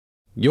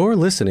You're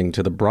listening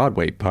to the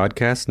Broadway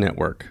Podcast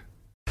Network.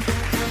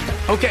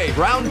 Okay,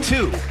 round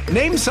two.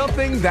 Name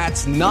something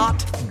that's not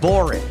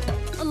boring.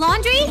 A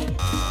laundry?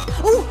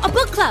 Ooh, a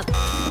book club.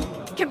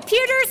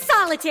 Computer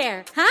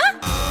solitaire, huh?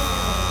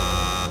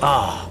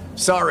 Ah,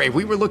 sorry,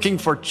 we were looking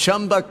for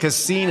Chumba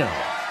Casino.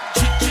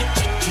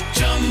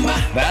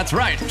 That's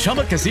right,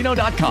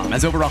 ChumbaCasino.com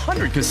has over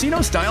 100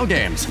 casino-style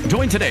games.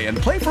 Join today and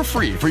play for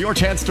free for your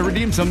chance to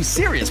redeem some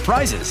serious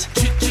prizes.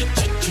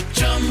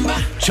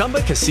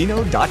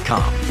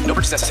 ChumbaCasino.com. No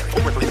purchase necessary.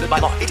 Void where prohibited by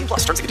law. 18 plus.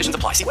 Terms and conditions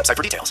apply. See website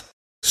for details.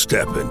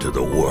 Step into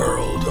the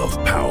world of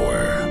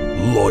power,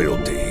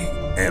 loyalty,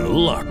 and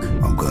luck.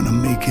 I'm gonna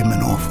make him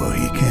an offer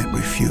he can't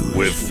refuse.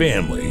 With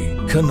family,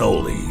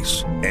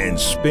 cannolis, and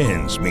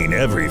spins mean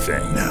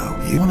everything.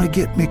 Now, you wanna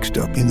get mixed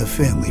up in the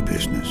family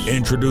business.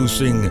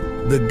 Introducing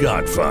The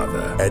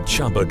Godfather at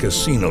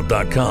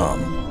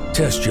ChumbaCasino.com.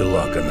 Test your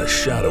luck in the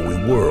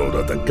shadowy world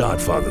of The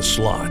Godfather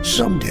slot.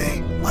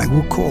 Someday, I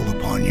will call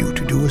upon you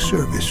to do a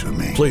service for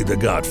me. Play The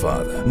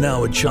Godfather,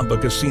 now at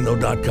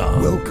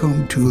ChumbaCasino.com.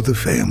 Welcome to the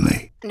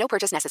family. No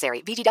purchase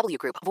necessary. VGW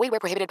Group. Void where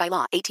prohibited by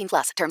law. 18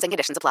 plus. Terms and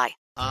conditions apply.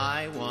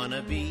 I want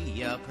to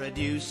be a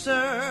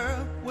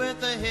producer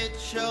with a hit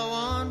show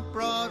on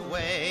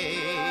Broadway.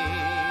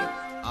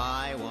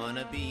 I want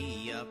to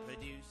be a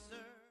producer.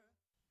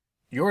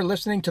 You're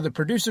listening to the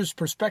Producer's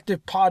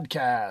Perspective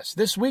podcast.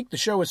 This week, the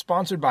show is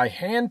sponsored by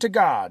Hand to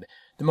God,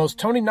 the most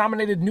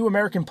Tony-nominated new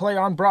American play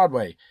on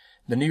Broadway.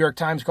 The New York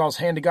Times calls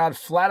Hand to God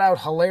flat-out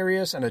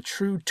hilarious and a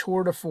true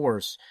tour de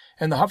force.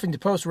 And the Huffington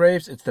Post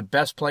raves it's the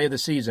best play of the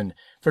season.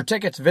 For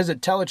tickets,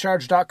 visit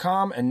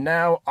telecharge.com, and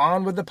now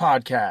on with the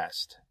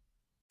podcast.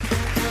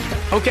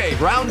 Okay,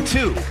 round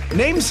two.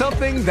 Name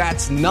something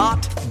that's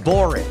not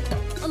boring.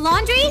 A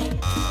laundry?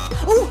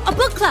 Ooh, a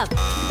book club.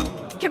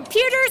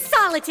 Computer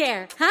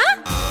solitaire,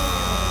 huh?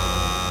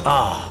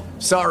 Ah,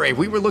 sorry,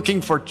 we were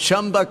looking for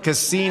Chumba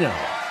Casino.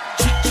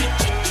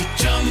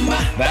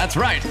 That's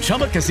right,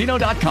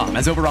 ChumbaCasino.com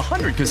has over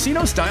 100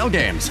 casino-style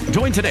games.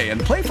 Join today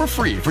and play for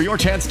free for your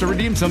chance to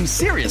redeem some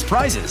serious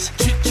prizes.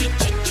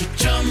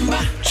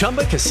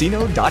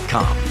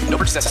 ChumbaCasino.com. No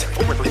purchase necessary.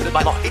 Void where prohibited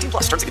by law. 18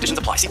 plus. Terms and conditions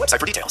apply. See website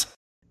for details.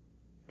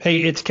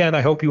 Hey, it's Ken.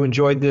 I hope you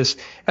enjoyed this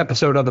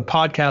episode of the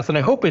podcast, and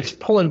I hope it's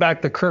pulling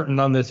back the curtain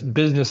on this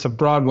business of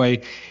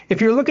Broadway.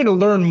 If you're looking to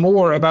learn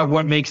more about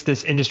what makes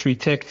this industry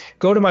tick,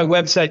 go to my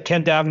website,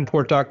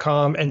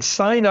 kendavenport.com, and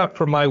sign up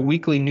for my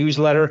weekly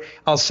newsletter.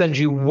 I'll send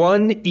you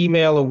one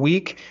email a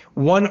week,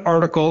 one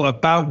article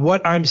about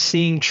what I'm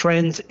seeing,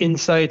 trends,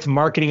 insights,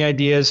 marketing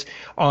ideas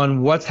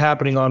on what's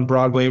happening on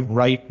Broadway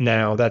right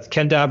now. That's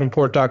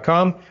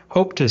kendavenport.com.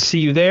 Hope to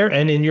see you there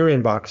and in your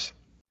inbox.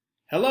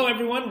 Hello,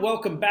 everyone.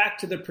 Welcome back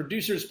to the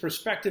Producer's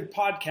Perspective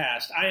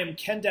podcast. I am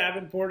Ken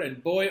Davenport,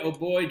 and boy, oh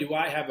boy, do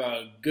I have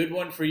a good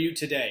one for you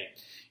today.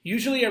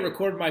 Usually I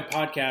record my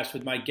podcast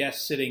with my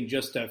guest sitting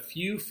just a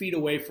few feet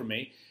away from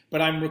me,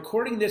 but I'm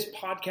recording this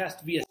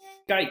podcast via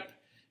Skype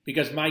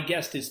because my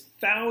guest is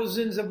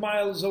thousands of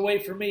miles away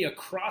from me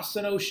across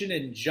an ocean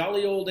in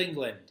jolly old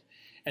England.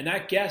 And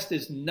that guest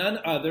is none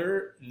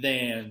other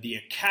than the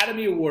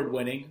Academy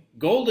Award-winning,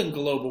 Golden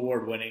Globe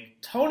Award-winning,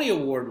 Tony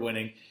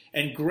Award-winning,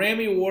 and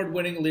Grammy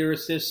Award-winning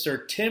lyricist Sir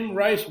Tim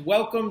Rice.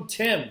 Welcome,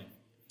 Tim.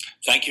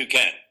 Thank you,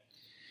 Ken.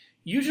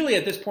 Usually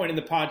at this point in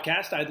the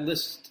podcast, I'd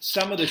list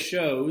some of the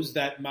shows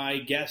that my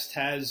guest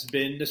has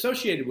been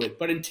associated with.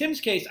 But in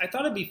Tim's case, I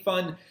thought it'd be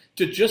fun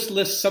to just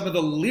list some of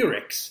the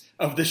lyrics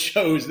of the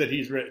shows that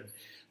he's written.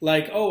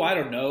 Like, oh, I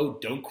don't know,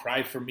 Don't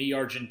Cry for Me,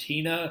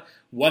 Argentina,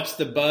 What's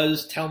the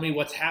Buzz, Tell Me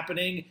What's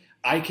Happening,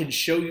 I Can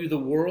Show You the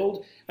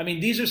World. I mean,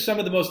 these are some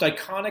of the most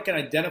iconic and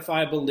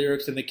identifiable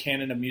lyrics in the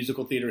canon of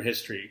musical theater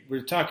history.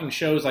 We're talking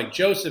shows like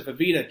Joseph,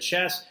 Evita,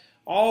 Chess,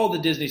 all the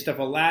Disney stuff,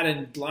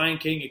 Aladdin, Lion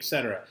King,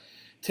 etc.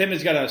 Tim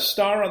has got a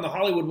star on the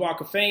Hollywood Walk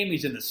of Fame.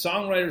 He's in the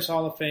Songwriters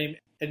Hall of Fame.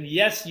 And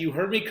yes, you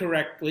heard me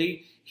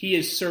correctly. He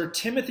is Sir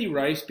Timothy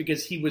Rice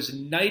because he was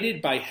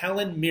knighted by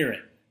Helen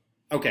Mirren.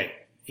 Okay,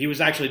 he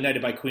was actually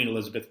knighted by Queen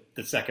Elizabeth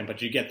II,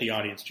 but you get the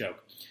audience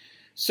joke.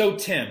 So,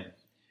 Tim,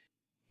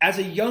 as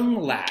a young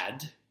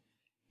lad,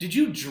 did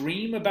you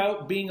dream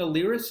about being a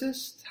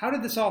lyricist? How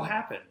did this all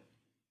happen?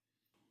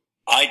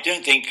 I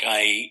don't think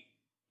I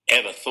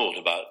ever thought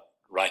about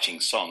writing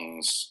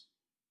songs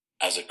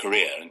as a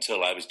career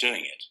until I was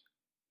doing it.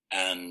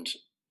 And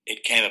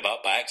it came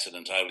about by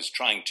accident. I was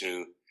trying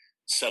to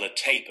sell a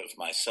tape of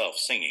myself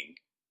singing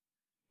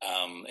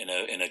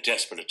in a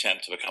desperate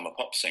attempt to become a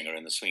pop singer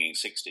in the swinging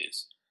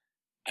 60s.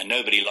 And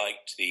nobody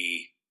liked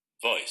the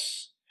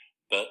voice.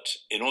 But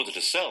in order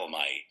to sell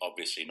my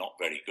obviously not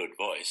very good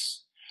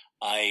voice,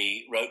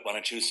 I wrote one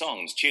or two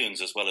songs,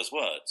 tunes as well as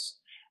words.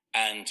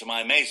 And to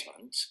my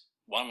amazement,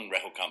 one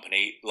record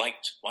company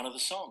liked one of the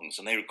songs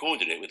and they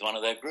recorded it with one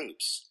of their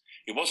groups.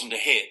 It wasn't a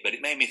hit, but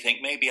it made me think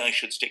maybe I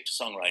should stick to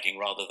songwriting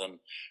rather than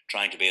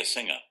trying to be a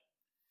singer.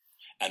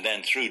 And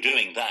then through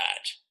doing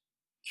that,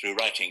 through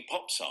writing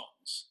pop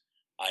songs,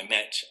 I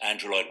met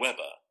Andrew Lloyd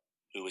Webber,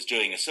 who was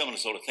doing a similar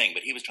sort of thing,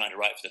 but he was trying to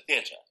write for the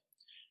theatre.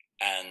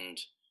 And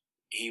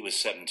he was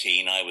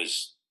 17, I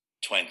was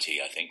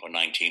 20, I think, or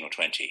 19 or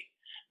 20.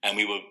 And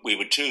we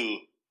were two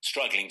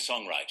struggling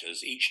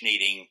songwriters, each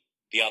needing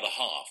the other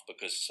half,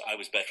 because I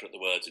was better at the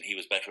words and he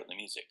was better at the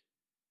music.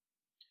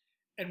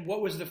 And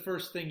what was the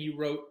first thing you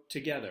wrote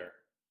together?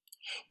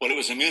 Well, it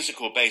was a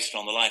musical based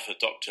on the life of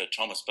Dr.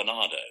 Thomas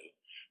Barnardo,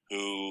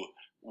 who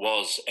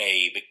was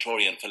a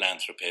Victorian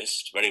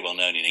philanthropist, very well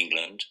known in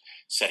England,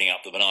 setting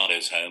up the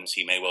Barnardo's homes.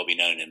 He may well be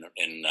known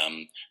in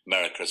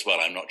America as well,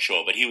 I'm not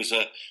sure. But he was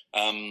a,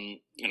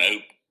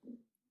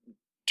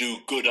 do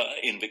good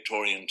in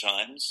Victorian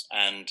times,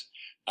 and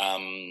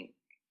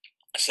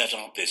set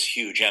up this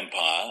huge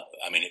empire.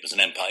 I mean, it was an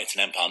empire, it's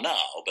an empire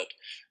now, but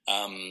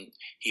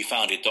he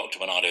founded Dr.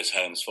 Barnardo's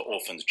homes for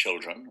orphaned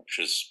children, which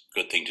was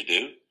a good thing to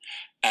do.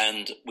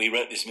 And we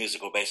wrote this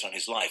musical based on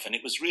his life, and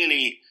it was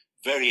really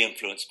very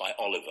influenced by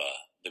Oliver,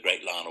 the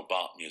great Lionel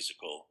Bart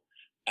musical.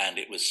 And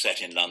it was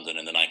set in London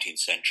in the 19th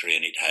century,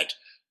 and it had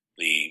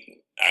the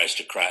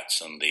aristocrats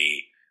and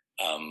the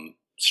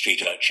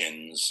street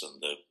urchins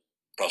and the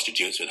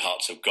prostitutes with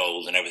hearts of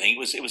gold and everything.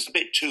 It was a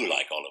bit too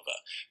like Oliver,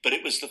 but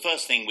it was the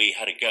first thing we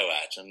had a go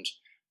at, and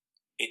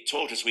it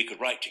taught us we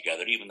could write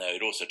together, even though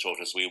it also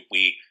taught us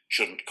we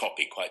shouldn't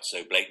copy quite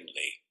so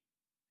blatantly.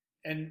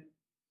 And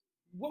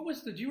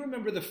do you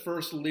remember the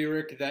first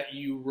lyric that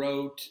you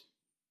wrote?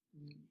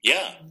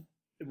 Yeah.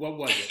 What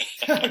was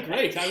it?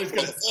 Great. The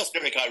first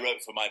lyric I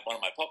wrote for one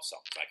of my pop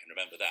songs, I can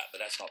remember that, but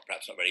that's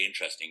perhaps not very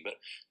interesting. But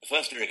the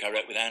first lyric I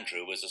wrote with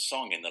Andrew was a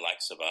song in the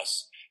likes of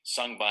us,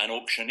 sung by an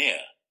auctioneer.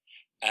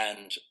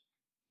 And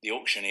the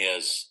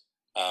auctioneer's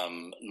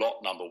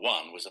lot number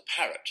one was a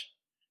parrot.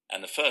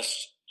 And the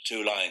first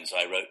two lines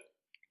I wrote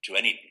to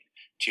any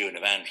tune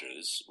of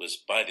Andrew's was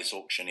by this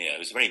auctioneer,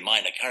 who's a very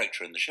minor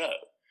character in the show.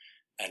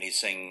 And he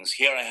sings,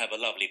 "Here I have a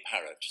lovely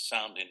parrot,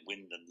 sound in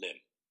wind and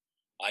limb.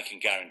 I can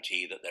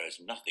guarantee that there is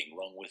nothing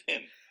wrong with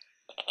him."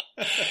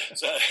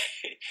 So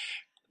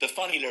the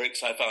funny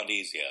lyrics I found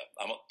easier.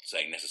 I'm not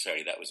saying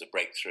necessarily that was a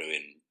breakthrough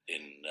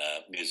in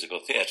musical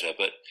theatre,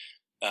 but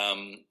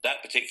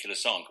that particular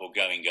song called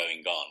Going,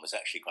 Going, Gone was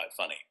actually quite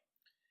funny.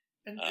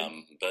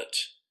 But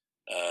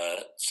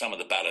some of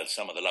the ballads,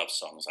 some of the love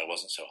songs, I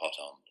wasn't so hot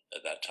on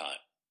at that time.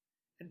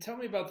 And tell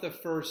me about the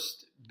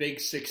first big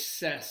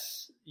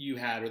success you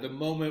had, or the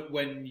moment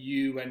when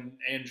you and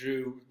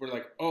Andrew were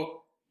like,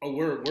 oh,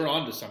 we're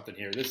onto something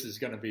here. This is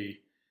going to be.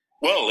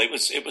 Well, it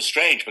was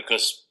strange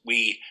because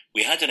we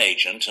had an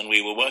agent and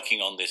we were working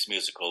on this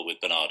musical with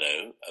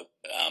Barnardo,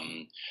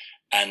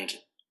 and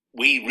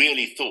we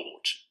really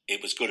thought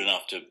it was good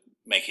enough to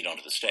make it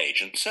onto the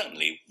stage. And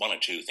certainly one or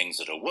two things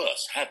that are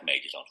worse have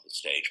made it onto the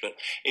stage, but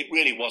it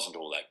really wasn't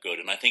all that good.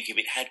 And I think if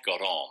it had got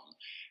on,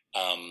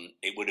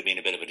 it would have been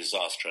a bit of a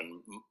disaster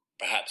and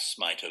perhaps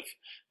might have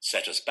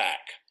set us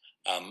back.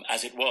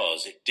 As it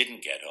was, it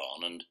didn't get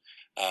on,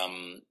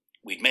 and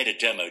we'd made a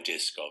demo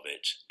disc of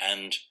it.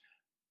 And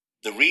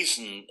the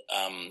reason,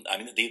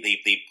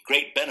 the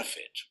great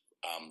benefit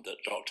that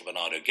Dr.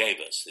 Barnardo gave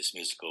us, this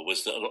musical,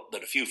 was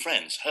that a few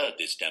friends heard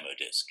this demo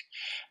disc.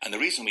 And the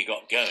reason we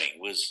got going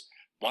was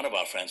one of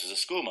our friends was a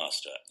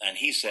schoolmaster, and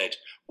he said,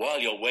 while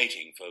you're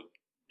waiting for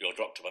your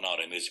Dr.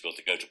 Barnardo musical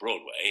to go to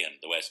Broadway and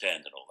the West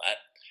End and all that,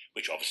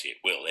 which obviously it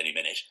will any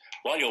minute,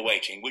 while you're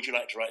waiting, would you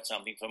like to write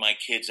something for my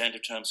kids'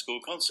 end-of-term school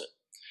concert?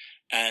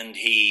 And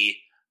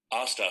he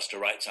asked us to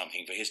write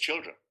something for his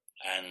children.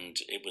 And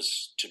it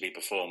was to be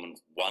performed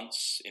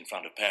once in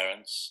front of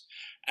parents.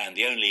 And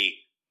the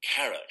only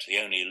carrot, the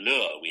only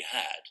lure we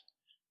had,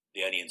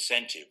 the only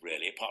incentive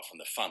really, apart from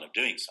the fun of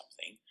doing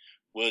something,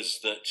 was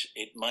that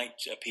it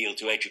might appeal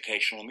to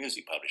educational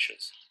music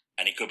publishers.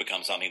 And it could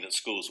become something that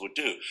schools would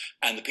do.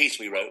 And the piece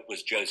we wrote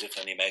was Joseph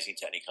and the Amazing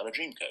Technicolor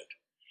Dreamcoat.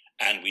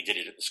 And we did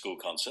it at the school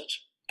concert,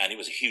 and it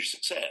was a huge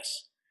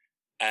success.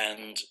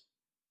 And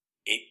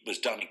it was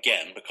done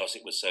again because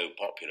it was so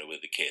popular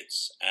with the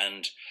kids.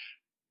 And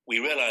we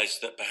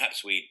realized that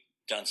perhaps we'd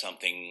done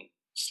something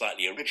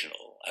slightly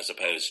original as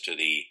opposed to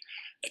the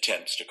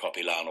attempts to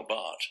copy Lionel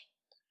Bart.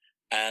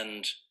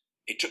 And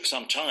it took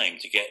some time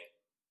to get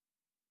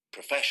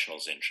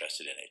professionals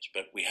interested in it,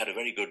 but we had a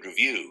very good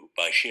review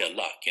by sheer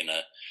luck in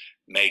a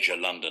major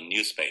London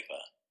newspaper,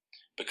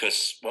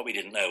 because what we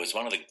didn't know was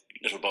one of the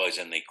little boys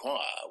in the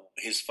choir,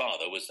 his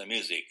father was the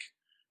music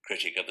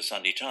critic of the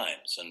Sunday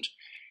Times, and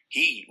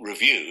he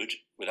reviewed,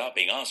 without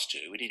being asked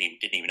to, we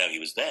didn't even know he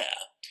was there,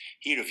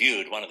 he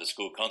reviewed one of the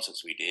school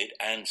concerts we did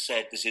and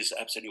said, this is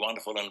absolutely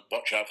wonderful and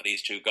watch out for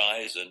these two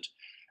guys. And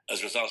as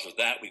a result of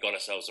that, we got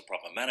ourselves a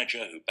proper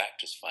manager who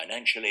backed us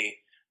financially,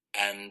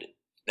 and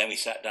then we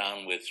sat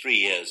down with 3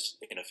 years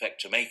in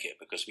effect to make it,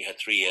 because we had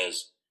 3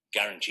 years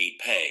guaranteed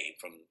pay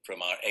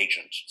from our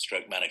agent,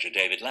 stroke manager,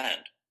 David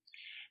Land.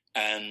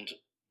 And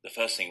the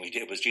first thing we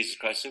did was Jesus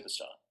Christ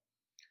Superstar.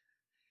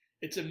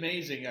 It's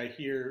amazing. I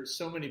hear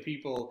so many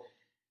people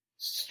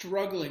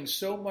struggling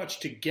so much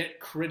to get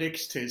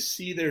critics to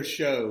see their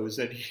shows,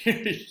 and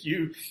here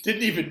you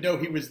didn't even know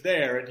he was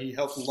there, and he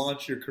helped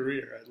launch your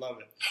career. I love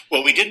it.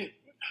 Well, we didn't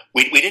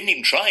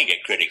even try and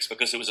get critics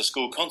because it was a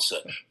school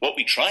concert. What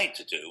we tried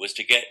to do was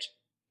to get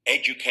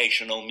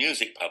educational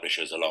music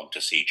publishers along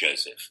to see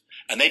Joseph,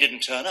 and they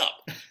didn't turn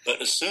up.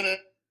 But as soon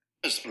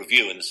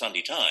review in the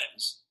Sunday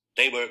Times,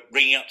 they were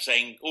ringing up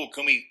saying, "Oh,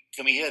 can we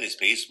hear this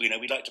piece?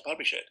 We'd like to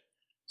publish it."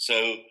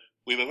 So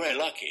we were very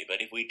lucky.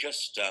 But if we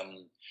just,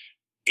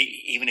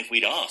 even if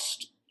we'd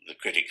asked the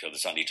critics of the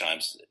Sunday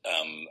Times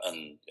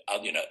and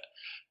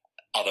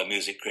other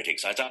music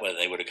critics, I doubt whether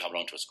they would have come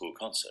along to a school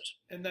concert.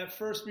 And that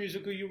first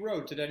musical you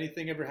wrote, did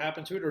anything ever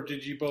happen to it, or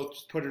did you both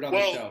just put it on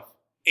the shelf?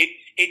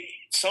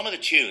 Some of the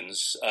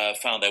tunes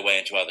found their way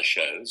into other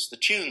shows. The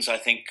tunes, I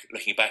think,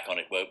 looking back on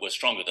it, were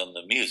stronger than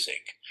the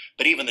music.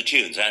 But even the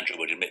tunes, Andrew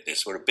would admit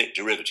this, were a bit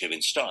derivative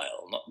in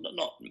style,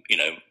 not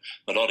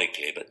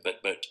melodically,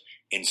 but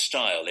in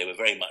style. They were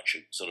very much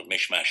a sort of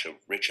mishmash of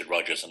Richard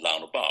Rodgers and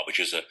Lionel Barr, which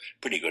is a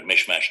pretty good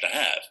mishmash to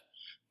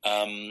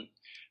have.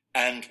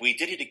 And we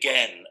did it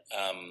again.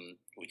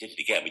 We did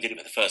it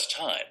for the first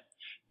time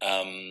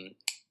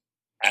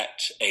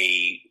at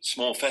a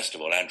small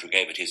festival Andrew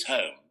gave at his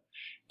home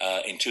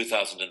in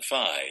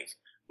 2005,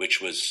 which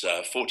was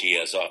 40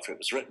 years after it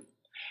was written.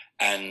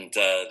 And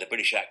the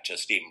British actor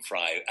Stephen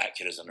Fry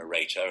acted as a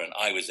narrator, and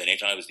I was in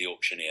it. I was the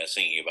auctioneer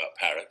singing about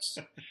parrots.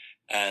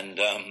 And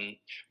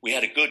we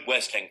had a good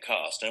West End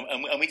cast, and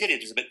we did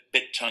it as a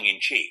bit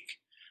tongue-in-cheek.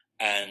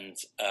 And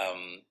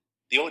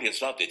the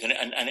audience loved it,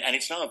 and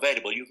it's now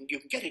available. You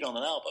can get it on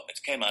an album. It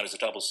came out as a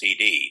double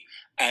CD,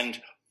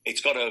 and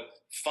it's got a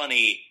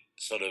funny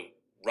sort of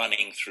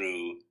running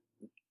through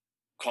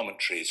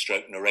commentary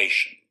stroke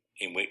narration,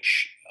 in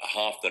which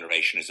half the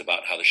narration is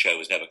about how the show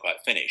was never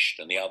quite finished,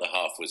 and the other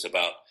half was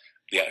about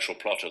the actual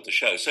plot of the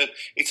show. So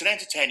it's an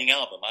entertaining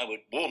album. I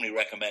would warmly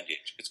recommend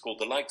it. It's called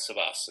The Likes of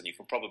Us, and you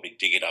can probably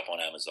dig it up on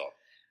Amazon.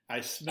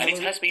 And it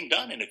has been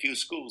done in a few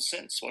schools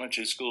since. 1 or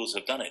 2 schools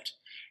have done it.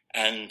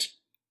 And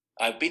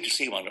I've been to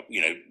see one,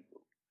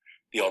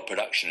 the odd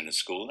production in a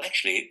school.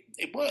 Actually,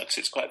 it works.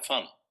 It's quite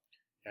fun.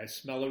 I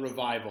smell a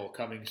revival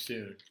coming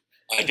soon.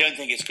 I don't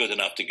think it's good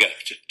enough to go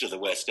to the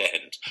West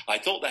End. I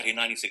thought that in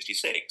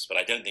 1966, but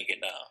I don't think it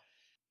now.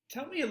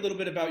 Tell me a little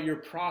bit about your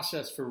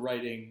process for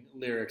writing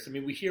lyrics. I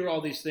mean, we hear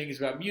all these things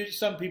about music.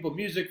 Some people,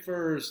 music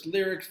first,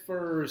 lyrics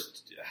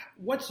first.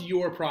 What's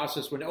your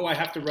process when, I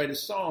have to write a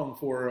song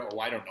for,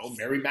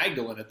 Mary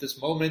Magdalene at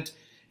this moment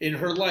in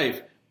her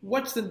life?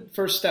 What's the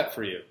first step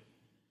for you?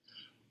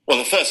 Well,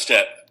 the first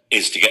step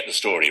is to get the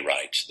story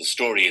right. The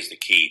story is the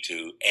key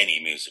to any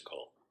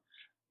musical.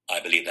 I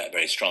believe that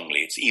very strongly.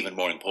 It's even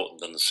more important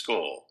than the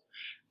score.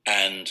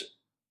 And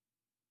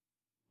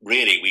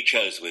really, we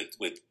chose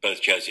with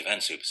both Joseph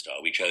and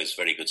Superstar, we chose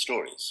very good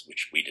stories,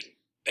 which we didn't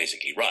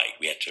basically write.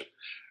 We had to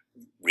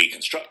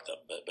reconstruct them,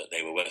 but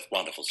they were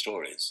wonderful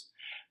stories.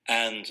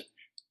 And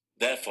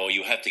therefore,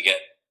 you have to get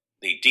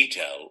the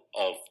detail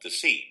of the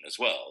scene as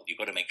well. You've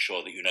got to make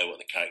sure that you know what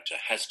the character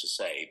has to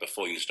say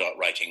before you start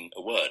writing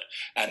a word,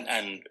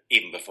 and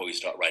even before you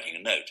start writing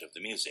a note of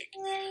the music.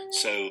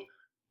 So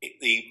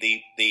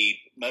the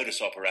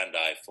modus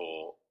operandi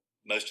for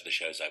most of the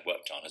shows I've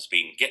worked on has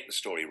been get the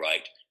story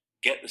right,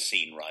 get the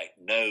scene right,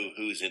 know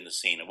who's in the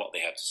scene and what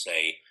they have to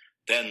say.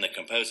 Then the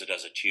composer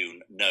does a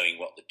tune, knowing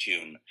what the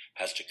tune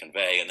has to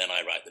convey, and then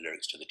I write the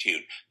lyrics to the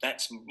tune.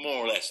 That's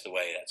more or less the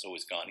way that's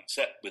always gone,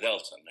 except with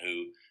Elton,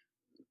 who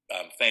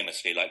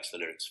famously likes the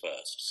lyrics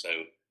first. So,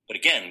 but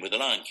again, with The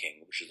Lion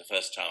King, which is the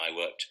first time I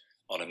worked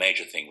on a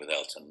major thing with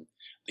Elton,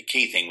 the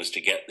key thing was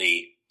to get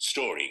the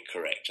story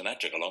correct, and that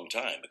took a long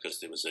time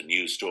because it was a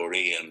new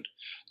story, and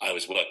I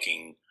was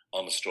working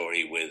on the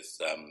story with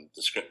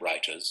the script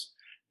writers,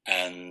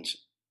 and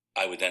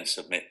I would then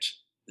submit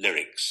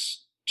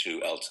lyrics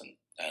to Elton,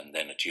 and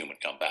then a tune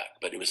would come back.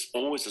 But it was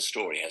always the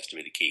story has to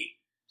be the key.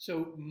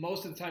 So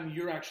most of the time,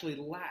 you're actually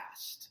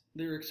last.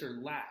 Lyrics are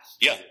last.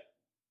 Yeah.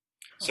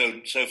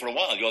 So for a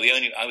while,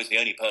 I was the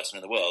only person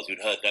in the world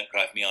who'd heard "Don't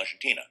Cry for Me,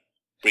 Argentina,"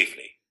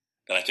 briefly.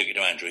 Then I took it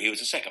to Andrew. He was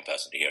the second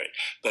person to hear it.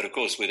 But of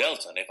course, with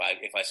Elton, if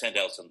I send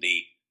Elton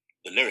the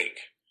lyric,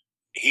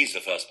 he's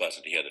the first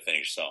person to hear the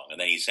finished song, and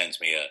then he sends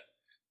me a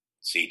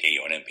CD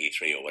or an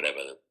MP3 or whatever.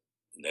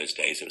 In those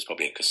days, it was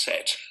probably a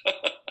cassette.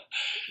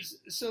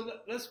 So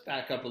let's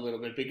back up a little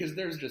bit, because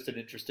there's just an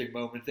interesting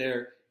moment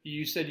there.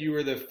 You said you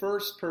were the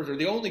first person, or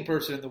the only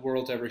person in the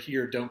world to ever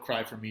hear "Don't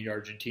Cry for Me,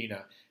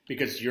 Argentina,"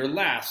 because you're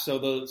last. So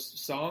the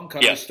song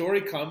comes, The story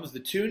comes, the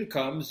tune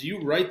comes,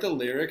 you write the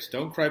lyrics,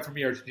 "Don't Cry for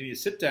Me, Argentina," you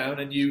sit down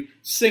and you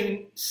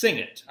sing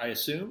it, I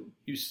assume?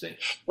 You sing.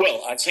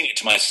 Well, I'd sing it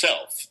to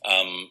myself.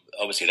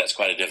 Obviously, that's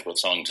quite a difficult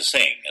song to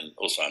sing, and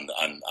also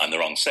I'm the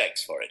wrong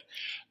sex for it.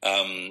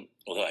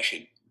 Although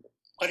actually,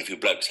 quite a few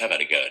blokes have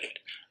had a go at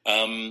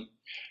it.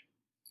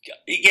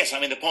 Yes, I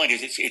mean, the point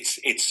is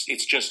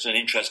it's just an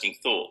interesting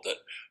thought that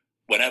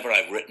whenever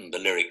I've written the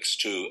lyrics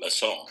to a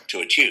song,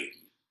 to a tune,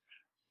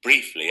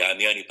 briefly, I'm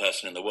the only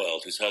person in the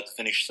world who's heard the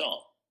finished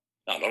song.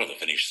 Now, a lot of the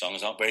finished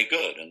songs aren't very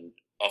good, and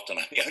often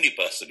I'm the only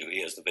person who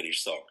hears the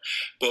finished song.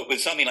 But with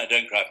something like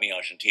 "Don't Cry for Me,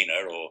 Argentina,"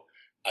 or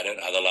 "I Don't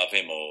Know How to Love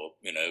Him," or,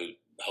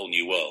 "Whole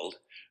New World,"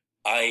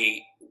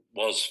 I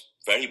was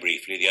very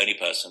briefly the only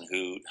person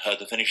who heard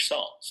the finished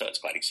song. So it's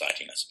quite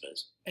exciting, I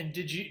suppose. And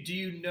do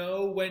you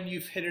know when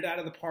you've hit it out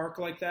of the park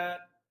like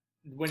that?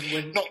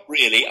 When Not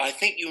really. I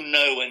think you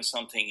know when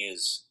something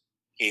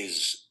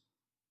is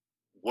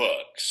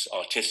works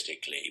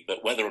artistically,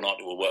 but whether or not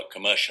it will work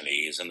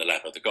commercially is in the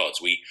lap of the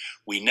gods. We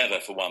never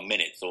for 1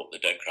 minute thought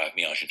that Don't Cry for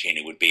Me,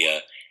 Argentina would be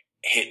a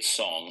hit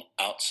song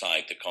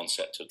outside the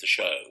concept of the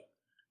show.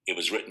 It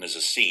was written as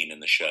a scene in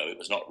the show. It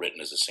was not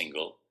written as a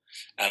single.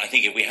 And I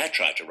think if we had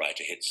tried to write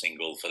a hit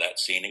single for that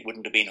scene, it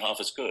wouldn't have been half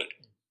as good.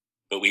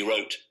 But we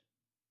wrote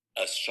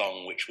a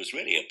song which was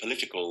really a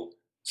political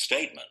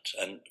statement,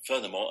 and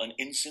furthermore, an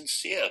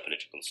insincere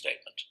political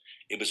statement.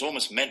 It was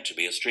almost meant to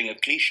be a string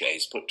of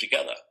cliches put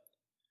together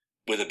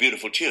with a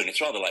beautiful tune.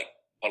 It's rather like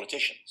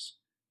politicians.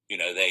 You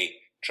know, they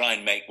try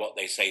and make what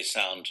they say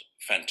sound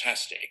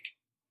fantastic,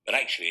 but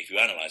actually, if you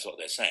analyze what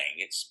they're saying,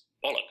 it's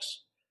bollocks.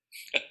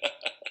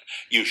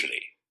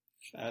 Usually.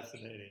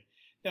 Fascinating.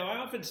 Now, I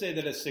often say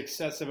that a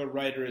success of a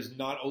writer is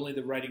not only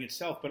the writing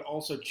itself, but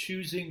also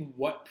choosing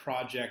what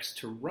projects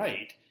to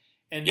write.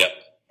 And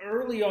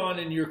early on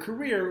in your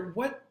career,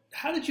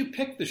 how did you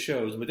pick the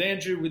shows with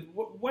Andrew?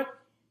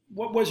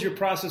 What was your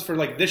process for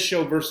like this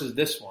show versus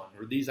this one,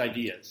 or these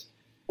ideas?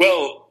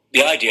 Well,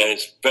 the idea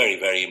is very,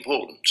 very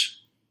important,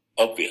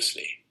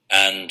 obviously.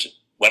 And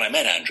when I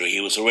met Andrew,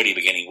 he was already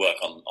beginning work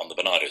on the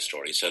Bernardo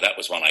story, so that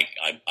was one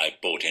I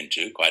bought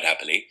into quite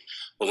happily.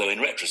 Although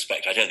in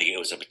retrospect, I don't think it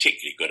was a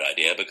particularly good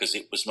idea because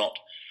it was not.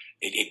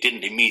 It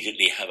didn't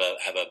immediately have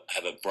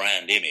a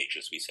brand image,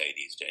 as we say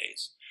these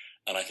days.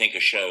 And I think a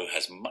show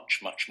has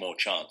much, much more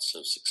chance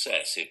of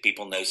success if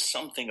people know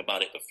something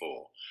about it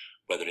before,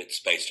 whether it's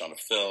based on a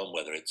film,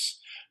 whether it's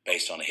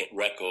based on a hit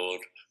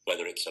record,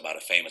 whether it's about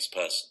a famous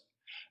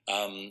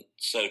person.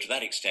 So to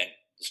that extent,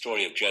 the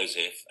story of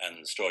Joseph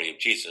and the story of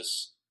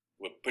Jesus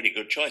were pretty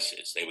good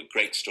choices. They were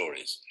great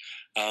stories.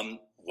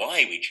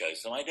 Why we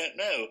chose them, I don't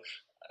know.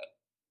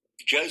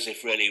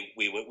 Joseph, really,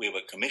 we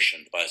were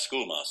commissioned by a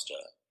schoolmaster,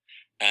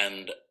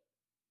 and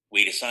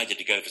we decided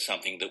to go for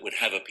something that would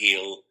have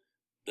appeal,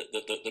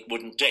 that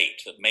wouldn't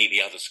date, that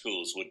maybe other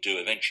schools would do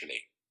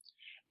eventually.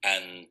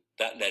 And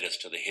that led us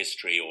to the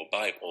history or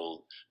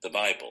the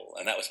Bible,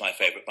 and that was my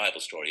favorite Bible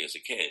story as a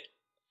kid.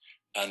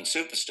 And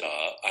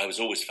Superstar, I was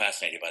always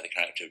fascinated by the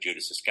character of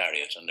Judas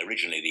Iscariot, and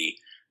originally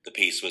the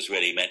piece was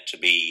really meant to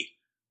be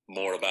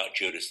more about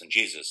Judas than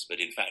Jesus, but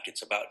in fact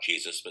it's about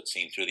Jesus, but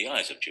seen through the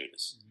eyes of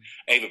Judas.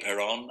 Mm-hmm. Eva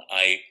Peron,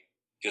 I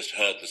just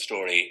heard the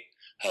story,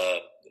 her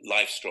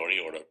life story,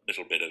 or a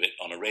little bit of it,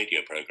 on a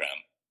radio program.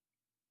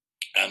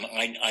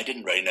 I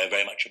didn't really know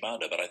very much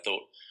about her, but I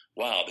thought,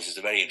 wow, this is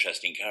a very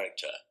interesting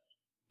character.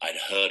 I'd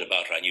heard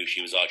about her. I knew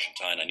she was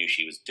Argentine. I knew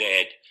she was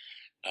dead.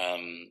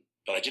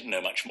 But I didn't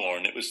know much more.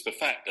 And it was the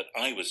fact that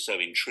I was so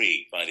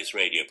intrigued by this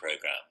radio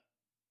program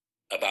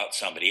about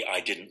somebody I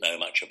didn't know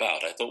much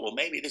about. I thought, well,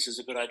 maybe this is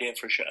a good idea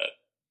for a show.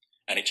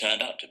 And it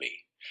turned out to be.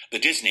 The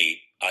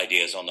Disney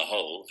ideas on the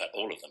whole, in fact,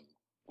 all of them,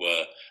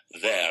 were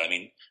there. I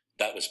mean,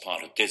 that was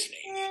part of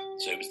Disney.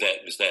 So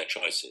it was their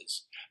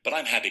choices. But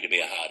I'm happy to be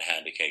a hard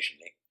hand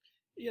occasionally.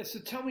 Yeah, so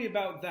tell me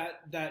about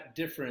that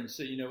difference.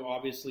 You know,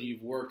 obviously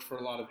you've worked for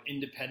a lot of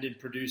independent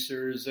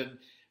producers and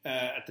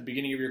at the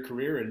beginning of your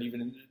career, and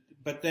even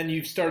but then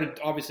you've started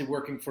obviously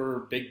working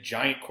for big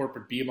giant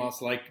corporate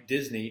behemoths like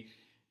Disney.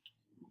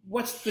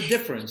 What's the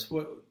difference?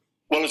 Well,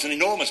 there's an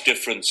enormous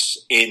difference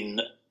in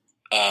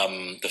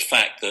the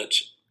fact that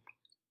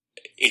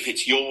if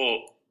it's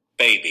your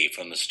baby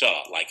from the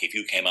start, like if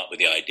you came up with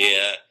the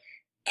idea,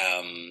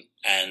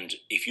 and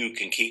if you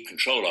can keep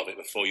control of it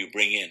before you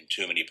bring in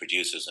too many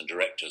producers and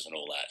directors and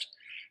all that,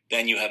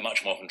 then you have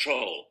much more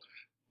control,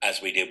 as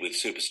we did with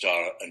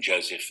Superstar and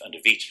Joseph and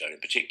Evita in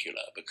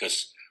particular,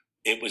 because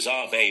it was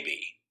our baby.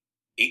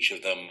 Each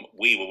of them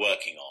we were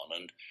working on,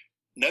 and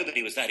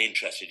nobody was that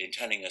interested in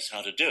telling us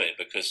how to do it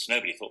because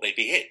nobody thought they'd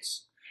be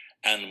hits.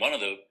 And one of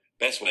the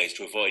best ways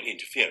to avoid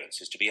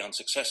interference is to be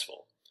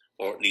unsuccessful,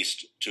 or at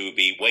least to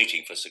be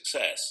waiting for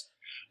success.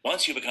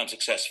 Once you become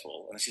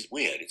successful, and this is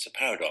weird, it's a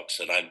paradox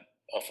that I've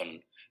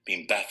often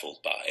been baffled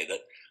by, that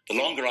the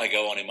longer I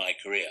go on in my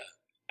career,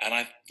 and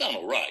I've done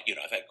all right, you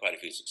know, I've had quite a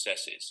few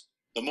successes,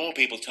 the more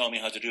people tell me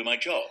how to do my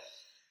job.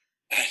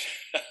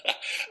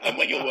 And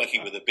when you're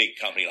working with a big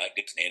company like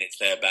Disney and it's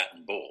their bat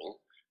and ball,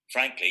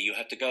 frankly, you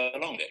have to go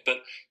along with it. But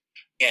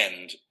in the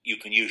end, you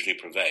can usually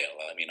prevail.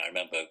 I mean, I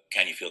remember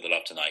Can You Feel the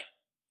Love Tonight?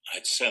 I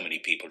had so many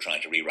people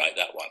trying to rewrite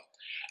that one.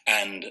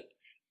 And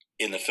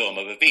in the film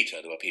of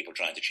Evita, there were people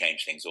trying to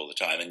change things all the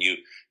time. And you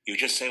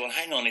just say, well,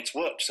 hang on, it's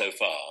worked so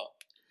far.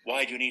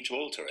 Why do you need to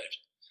alter it?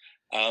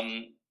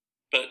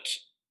 But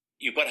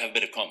you've got to have a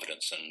bit of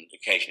confidence and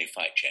occasionally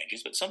fight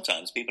changes. But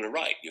sometimes people are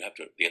right. You have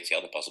to, it's the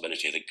other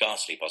possibility, the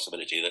ghastly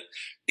possibility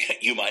that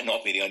you might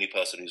not be the only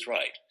person who's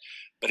right.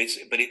 But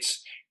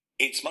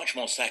it's much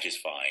more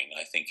satisfying,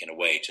 I think, in a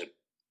way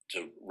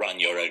to run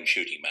your own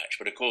shooting match.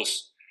 But of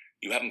course,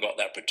 you haven't got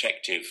that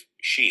protective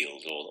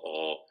shield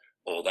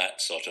or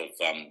that sort of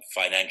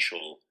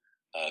financial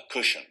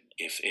cushion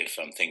if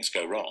things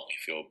go wrong,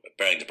 if you're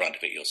bearing the brunt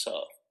of it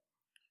yourself.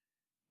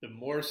 The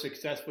more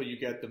successful you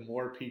get, the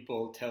more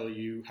people tell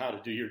you how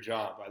to do your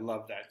job. I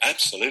love that.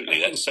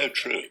 Absolutely, that's so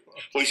true.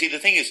 Well, you see, the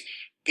thing is,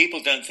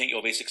 people don't think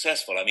you'll be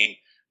successful. I mean,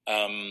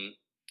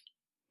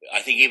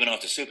 I think even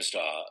after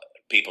Superstar,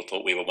 people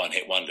thought we were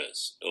one-hit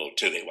wonders, or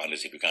two-hit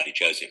wonders if you counted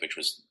Joseph, which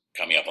was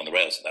coming up on the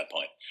rails at that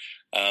point.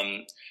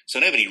 So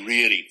nobody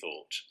really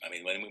thought, I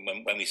mean,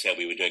 when we said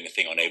we were doing a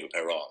thing on Eva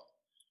Peron,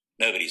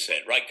 nobody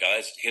said, right,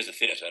 guys, here's a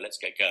theatre, let's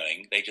get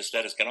going. They just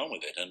let us get on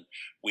with it. And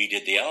we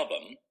did the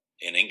album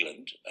in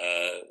England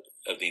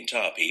of the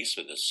entire piece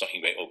with the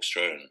Sucking Great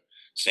Orchestra and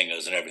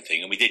singers and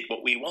everything. And we did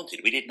what we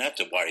wanted. We didn't have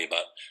to worry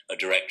about a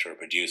director, a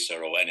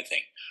producer or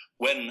anything.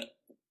 When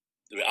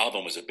the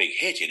album was a big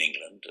hit in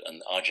England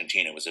and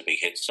Argentina was a big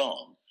hit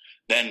song,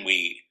 then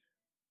we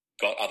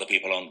got other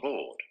people on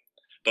board.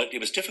 But it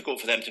was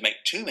difficult for them to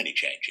make too many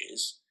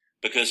changes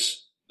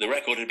because the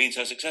record had been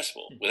so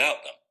successful without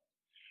them.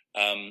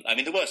 I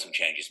mean, there were some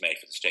changes made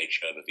for the stage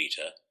show of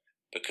Evita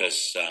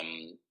because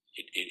and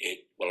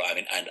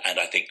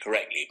I think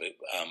correctly, but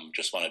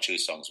just one or two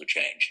songs were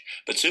changed.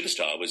 But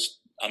Superstar was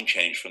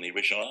unchanged from the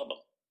original album.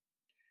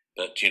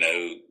 But, you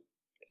know,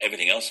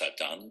 everything else I've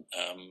done,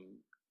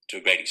 to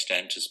a great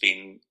extent, has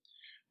been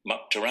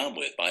mucked around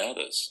with by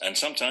others, and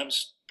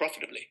sometimes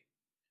profitably.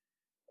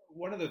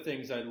 One of the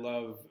things I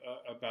love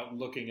about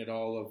looking at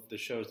all of the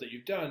shows that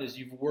you've done is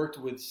you've worked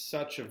with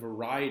such a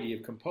variety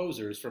of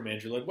composers, from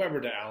Andrew Lloyd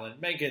Webber to Alan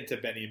Menken to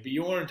Benny and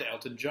Bjorn to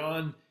Elton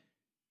John.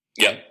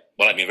 Yeah,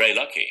 well, I've been very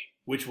lucky.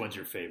 Which one's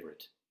your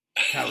favorite?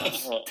 Tell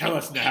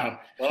us now.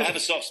 Well, I have a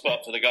soft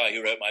spot for the guy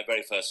who wrote my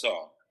very first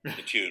song, the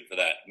tune for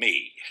that,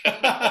 me.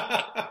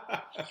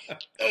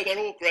 Oh, they're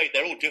all great.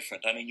 They're all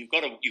different. I mean, you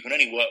can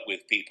only work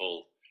with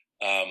people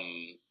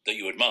that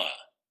you admire.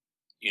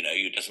 You know,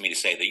 it doesn't mean to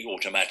say that you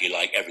automatically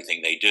like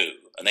everything they do,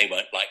 and they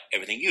won't like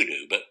everything you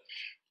do, but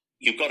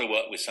you've got to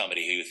work with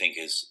somebody who you think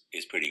is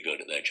pretty good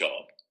at their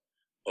job,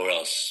 or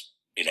else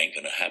it ain't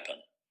going to happen.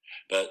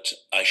 But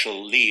I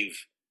shall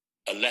leave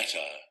a letter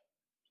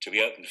to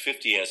be opened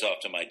 50 years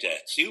after my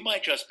death. So you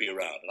might just be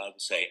around, and I would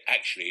say,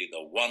 actually,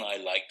 the one I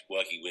liked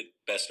working with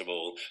best of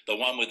all, the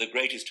one with the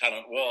greatest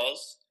talent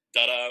was,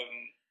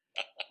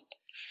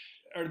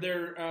 Are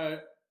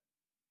there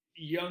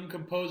young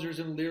composers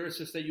and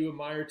lyricists that you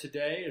admire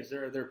today?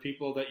 Are there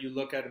people that you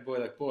look at and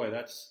boy,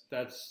 that's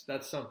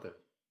something?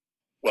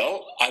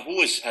 Well, I've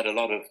always had a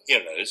lot of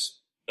heroes,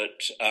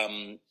 but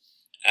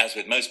as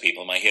with most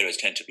people, my heroes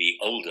tend to be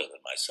older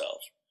than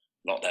myself.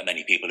 Not that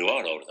many people who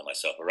are older than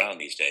myself around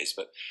these days,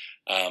 but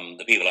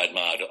the people I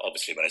admired,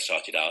 obviously, when I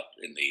started out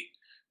in the,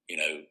 you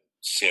know,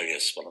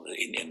 serious, well,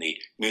 in the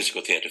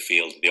musical theatre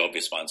field, the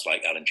obvious ones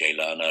like Alan J.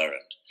 Lerner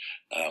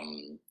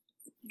and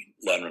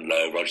Lerner and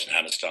Lowe, Rodgers and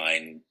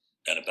Hammerstein,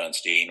 Leonard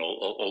Bernstein,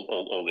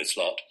 all this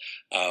lot,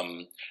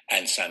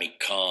 and Sammy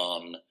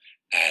Cahn,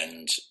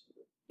 and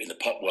in the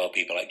pop world,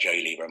 people like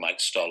Jerry Lieber, Mike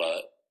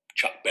Stoller,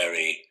 Chuck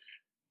Berry,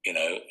 you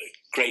know,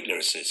 great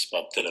lyricists,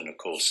 Bob Dylan, of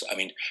course. I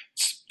mean,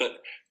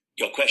 but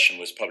your question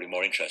was probably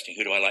more interesting.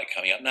 Who do I like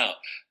coming up now?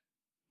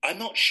 I'm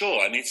not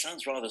sure. I mean, it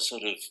sounds rather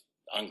sort of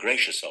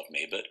ungracious of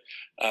me, but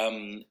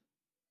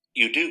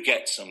you do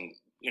get some,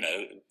 you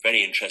know,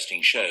 very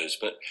interesting shows,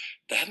 but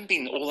there haven't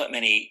been all that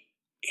many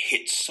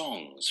hit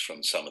songs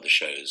from some of the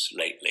shows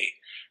lately,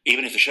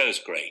 even if the show's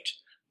great.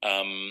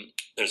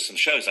 There's some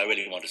shows I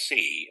really want to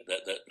see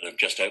that have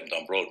just opened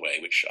on Broadway,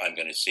 which I'm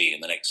going to see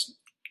in the next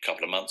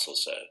couple of months or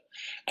so.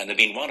 And there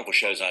have been wonderful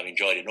shows I've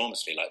enjoyed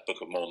enormously, like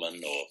Book of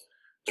Mormon or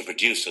The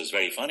Producers,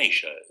 very funny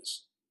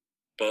shows.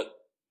 But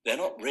they're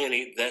not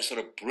really, they're sort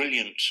of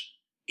brilliant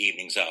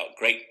evenings out,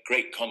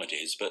 great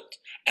comedies,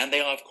 and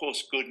they are, of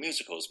course, good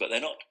musicals, but they're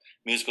not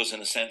musicals in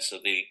the sense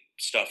of the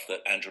stuff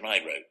that Andrew and I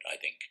wrote, I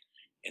think.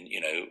 And,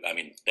 you know, I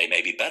mean, they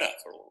may be better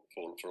for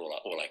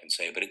all I can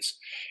say, but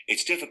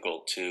it's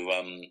difficult to,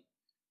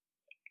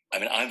 I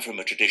mean, I'm from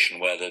a tradition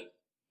where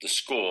the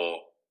score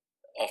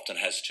often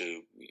has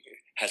to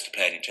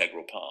play an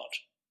integral part.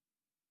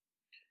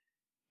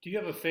 Do you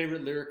have a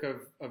favorite lyric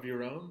of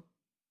your own?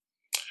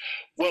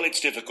 Well,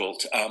 it's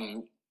difficult.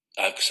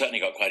 I've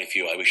certainly got quite a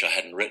few I wish I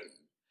hadn't written.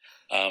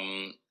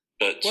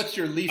 But what's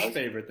your least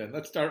favorite then?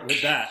 Let's start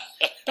with that.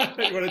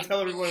 You want to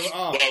tell everyone?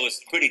 Oh. Well, there's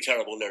pretty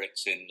terrible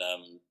lyrics in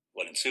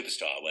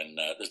Superstar. When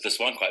there's this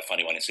one quite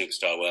funny one in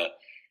Superstar where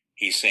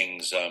he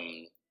sings,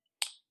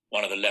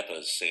 one of the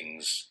lepers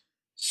sings,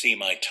 "See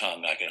my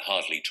tongue, I can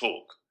hardly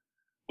talk,"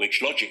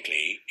 which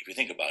logically, if you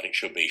think about it,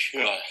 should be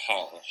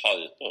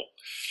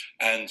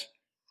and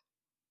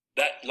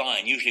that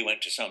line usually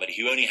went to somebody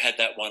who only had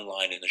that one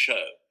line in the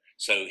show.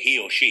 So he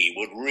or she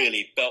would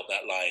really belt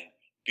that line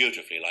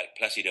beautifully, like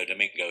Placido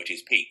Domingo at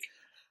his peak.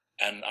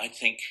 And I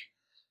think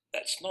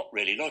that's not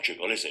really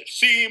logical, is it?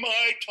 See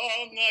my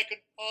tongue, I can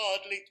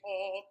hardly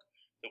talk.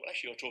 Well,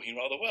 actually, you're talking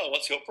rather well.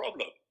 What's your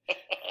problem?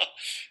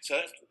 So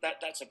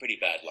that's a pretty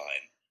bad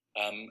line.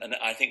 And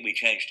I think we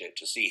changed it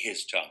to "see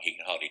his tongue, he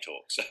can hardly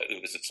talk." So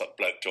it was some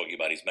bloke talking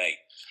about his mate.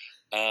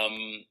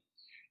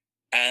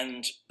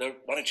 And there are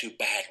one or two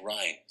bad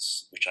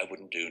rhymes, which I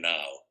wouldn't do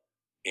now,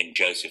 in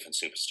Joseph and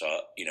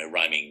Superstar, you know,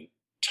 rhyming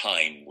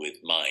time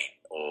with mine,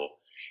 or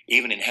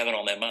even in Heaven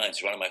on Their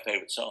Minds, one of my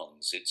favourite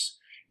songs. It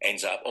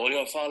ends up, "All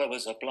your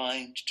followers are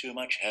blind, too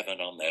much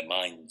heaven on their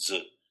minds."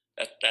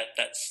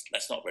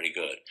 That's not very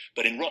good.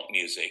 But in rock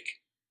music,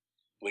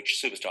 which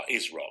Superstar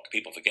is rock.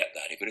 People forget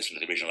that. If you listen to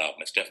the original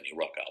album, it's definitely a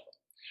rock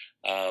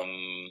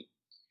album.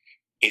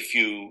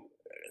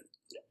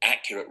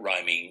 Accurate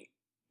rhyming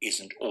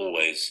isn't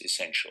always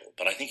essential,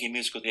 but I think in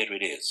musical theatre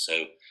it is.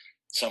 So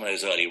some of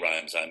those early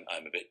rhymes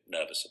I'm a bit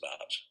nervous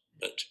about.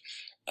 But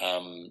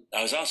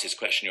I was asked this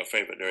question, your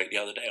favourite lyric, the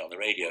other day on the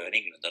radio in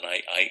England, and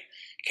I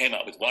came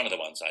up with one of the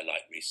ones I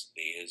like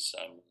recently is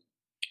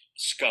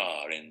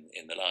Scar in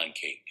The Lion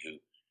King, who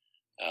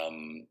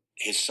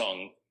his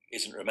song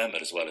isn't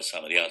remembered as well as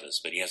some of the others,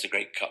 but he has a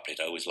great couplet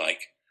I always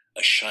like,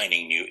 "A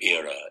shining new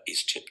era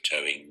is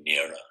tiptoeing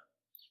nearer."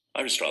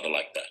 I just rather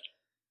like that.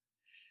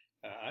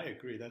 I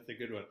agree. That's a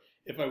good one.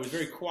 If I was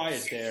very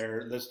quiet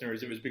there,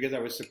 listeners, it was because I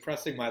was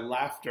suppressing my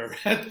laughter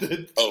at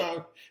the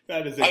song.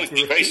 That is I was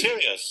being very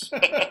serious.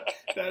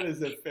 That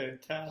is a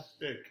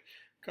fantastic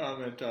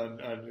comment on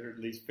your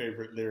least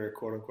favorite lyric,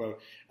 quote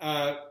unquote.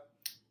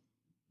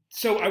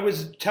 So I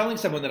was telling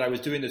someone that I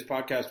was doing this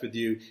podcast with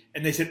you,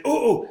 and they said,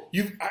 "Oh,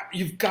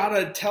 you've got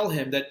to tell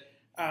him that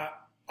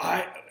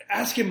I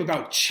ask him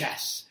about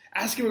chess.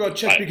 Ask him about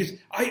chess right. Because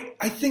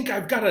I think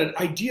I've got an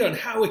idea on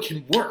how it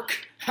can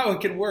work.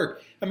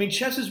 I mean,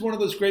 Chess is one of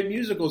those great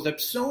musicals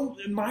that's so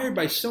admired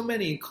by so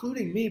many,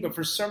 including me, but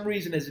for some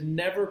reason has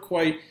never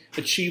quite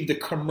achieved the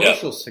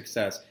commercial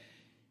success.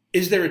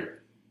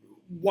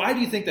 Why do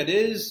you think that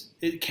is?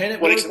 Can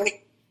it work?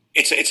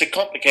 It's a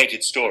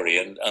complicated story,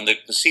 and the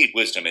perceived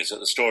wisdom is that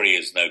the story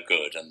is no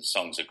good and the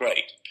songs are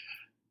great.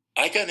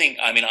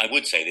 I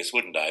would say this,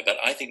 wouldn't I? But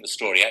I think the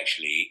story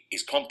actually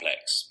is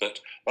complex.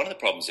 But one of the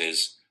problems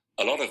is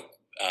a lot of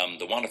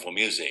the wonderful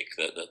music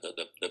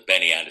that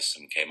Benny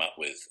Andersson came up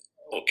with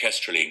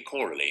orchestrally and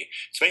chorally,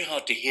 it's very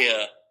hard to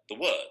hear the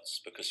words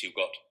because you've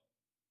got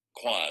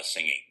choir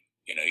singing.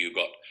 You've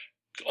got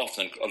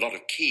often a lot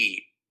of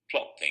key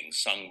plot things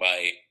sung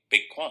by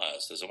big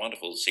choirs. There's a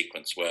wonderful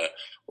sequence where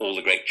all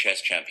the great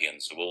chess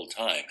champions of all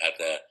time have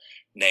their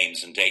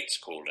names and dates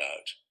called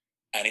out.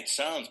 And it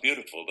sounds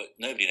beautiful, but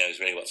nobody knows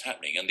really what's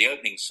happening. And the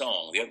opening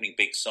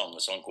big song,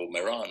 a song called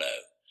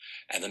Merano,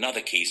 and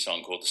another key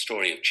song called The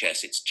Story of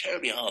Chess, it's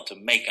terribly hard to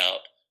make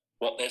out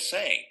what they're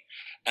saying.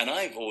 And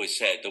I've always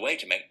said the way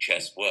to make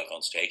chess work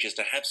on stage is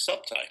to have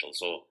subtitles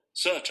or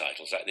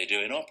surtitles like they do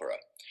in opera.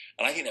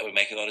 And I think that would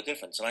make a lot of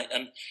difference. And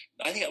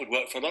I think that would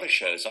work for a lot of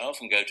shows. I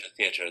often go to a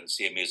theatre and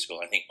see a musical.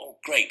 I think, oh,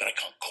 great, but I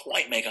can't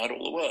quite make out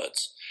all the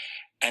words.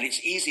 And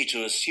it's easy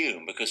to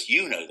assume, because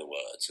you know the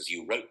words as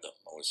you wrote them,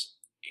 or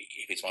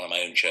if it's one of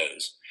my own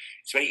shows,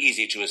 it's very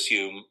easy to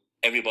assume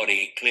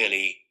everybody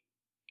clearly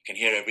can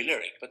hear every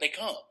lyric, but they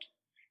can't.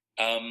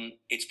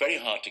 It's very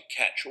hard to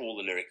catch all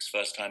the lyrics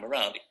first time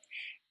around,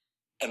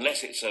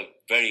 unless it's a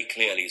very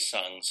clearly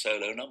sung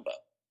solo number.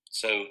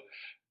 So,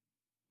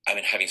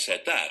 having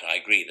said that, I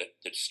agree that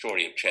the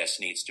story of chess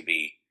needs to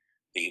be,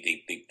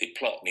 the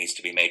plot needs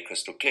to be made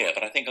crystal clear,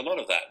 but I think a lot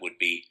of that would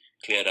be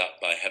cleared up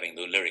by having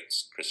the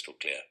lyrics crystal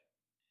clear.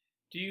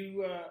 Do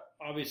you,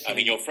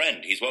 obviously... your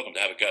friend, he's welcome to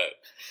have a go.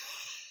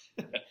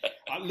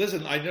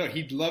 Listen, I know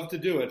he'd love to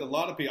do it. A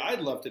lot of people,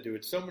 I'd love to do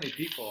it. So many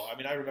people.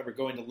 I remember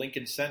going to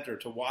Lincoln Center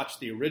to watch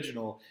the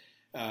original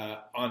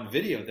on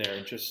video there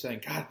and just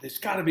saying, God, there's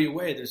got to be a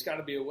way. There's got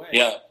to be a way.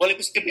 Yeah, well,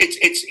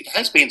 it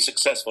has been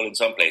successful in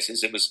some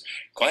places. It was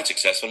quite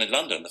successful in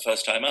London the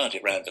first time out.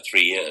 It ran for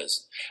 3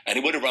 years. And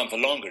it would have run for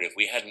longer if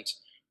we hadn't,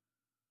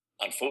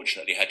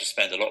 unfortunately, had to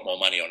spend a lot more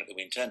money on it than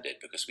we intended,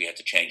 because we had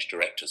to change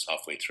directors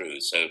halfway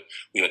through. So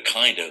we were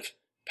kind of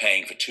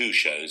paying for 2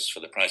 shows for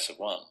the price of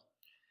 1.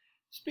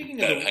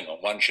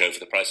 One show for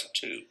the price of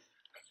 2,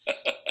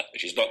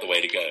 which is not the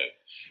way to go.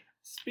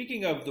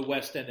 Speaking of the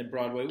West End and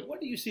Broadway, what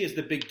do you see as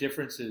the big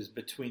differences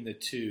between the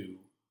two?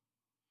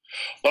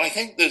 Well, I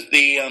think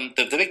the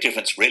big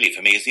difference really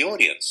for me is the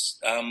audience.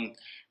 In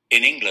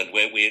England,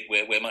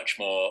 we're much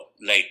more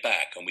laid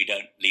back, and we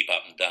don't leap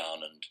up and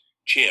down and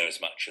cheer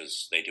as much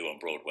as they do on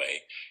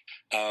Broadway.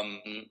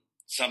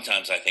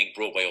 Sometimes I think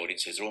Broadway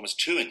audiences are almost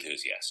too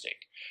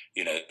enthusiastic.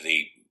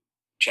 The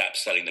chap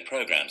selling the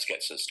programs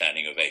gets a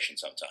standing ovation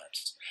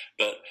sometimes.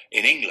 But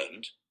in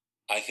England,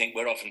 I think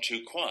we're often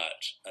too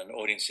quiet, and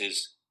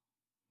audiences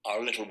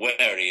are a little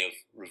wary of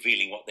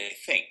revealing what they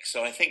think.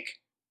 So I think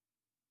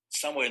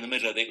somewhere in the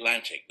middle of the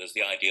Atlantic, there's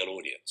the ideal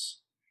audience,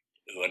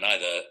 who are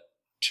neither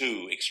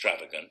too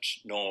extravagant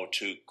nor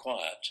too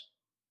quiet.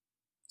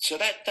 So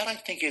that I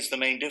think is the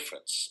main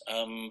difference.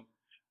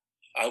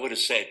 I would have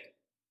said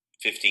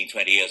 15,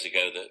 20 years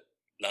ago that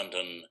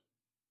London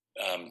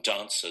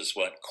dancers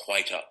weren't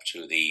quite up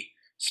to the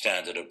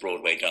standard of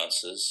Broadway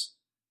dancers,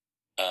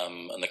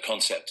 and the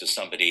concept of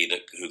somebody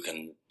who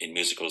can, in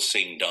musicals,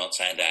 sing, dance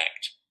and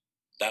act,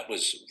 that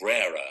was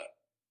rarer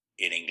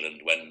in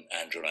England when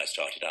Andrew and I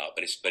started out,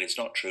 but it's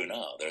not true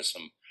now. There are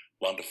some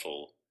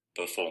wonderful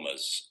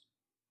performers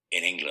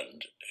in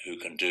England who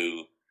can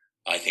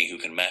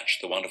match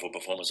the wonderful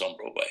performers on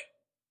Broadway.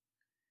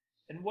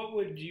 And what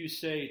would you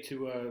say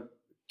to a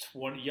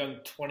young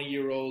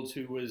 20-year-old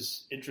who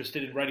was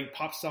interested in writing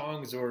pop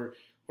songs or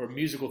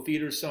musical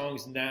theater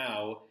songs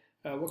now?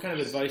 What kind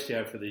of advice do you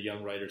have for the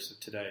young writers of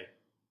today?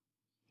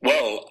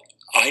 Well,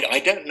 I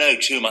don't know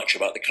too much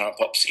about the current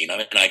pop scene. I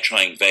mean, I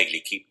try and vaguely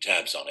keep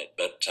tabs on it,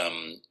 but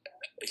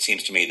it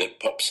seems to me that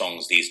pop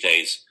songs these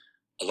days,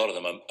 a lot of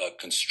them are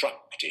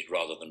constructed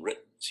rather than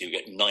written. So you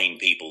get 9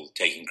 people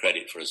taking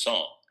credit for a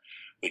song,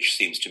 which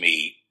seems to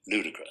me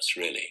ludicrous,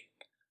 really.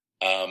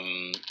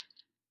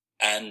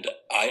 And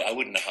I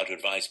wouldn't know how to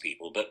advise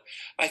people, but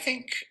I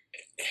think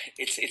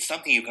it's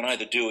something you can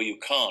either do or you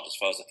can't as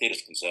far as the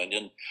theatre's concerned,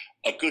 and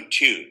a good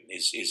tune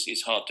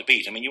is hard to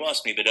beat. I mean, you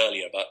asked me a bit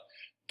earlier about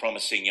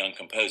promising young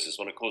composers.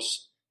 Well, of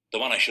course, the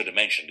one I should have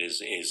mentioned is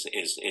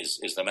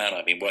the man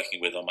I've been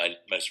working with on my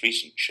most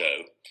recent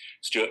show,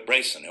 Stuart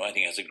Brayson, who I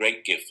think has a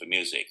great gift for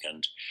music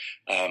and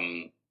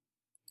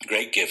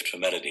great gift for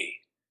melody.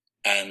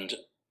 And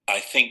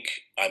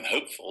I'm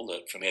hopeful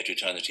that From Here to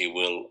Eternity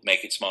will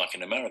make its mark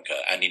in America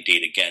and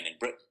indeed again in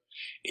Britain.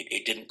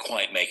 It didn't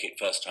quite make it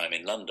first time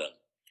in London,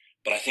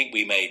 but I think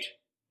we made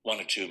 1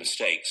 or 2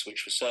 mistakes,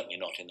 which were certainly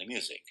not in the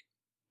music.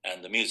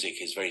 And the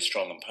music is very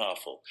strong and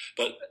powerful.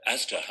 But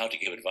as to how to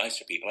give advice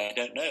to people, I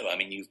don't know. I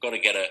mean, you've got to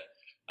get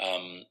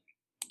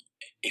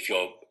if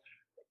you're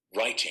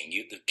writing,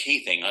 the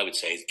key thing I would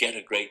say is get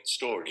a great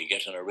story,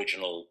 get an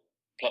original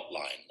plot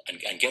line,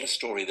 and get a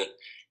story that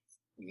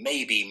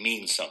maybe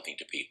means something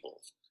to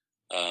people.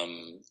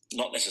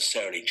 Not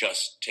necessarily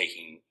just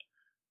taking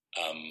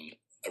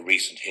a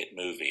recent hit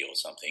movie or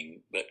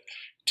something, but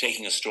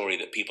taking a story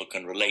that people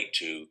can relate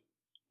to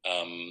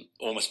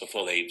almost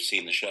before they've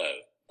seen the show.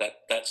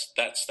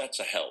 That's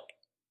a help.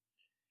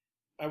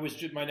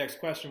 My next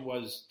question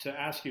was to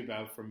ask you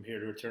about From Here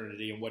to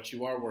Eternity and what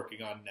you are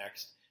working on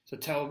next. So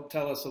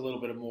tell us a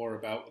little bit more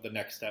about the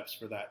next steps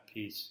for that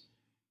piece.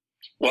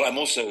 Well, I'm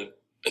also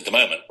at the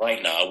moment,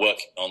 right now,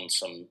 working on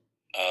some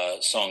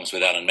songs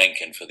with Alan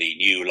Menken for the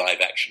new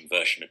live-action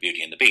version of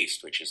Beauty and the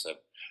Beast, which is a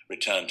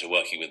return to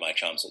working with my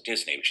chums at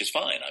Disney, which is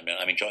fine.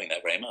 I'm enjoying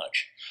that very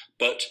much.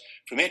 But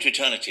From Here to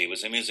Eternity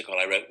was a musical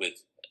I wrote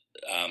with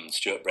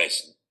Stuart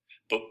Brayson,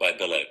 booked by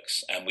Bill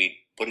Oakes, and we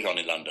put it on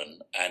in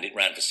London, and it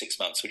ran for 6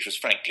 months, which was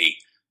frankly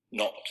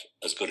not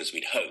as good as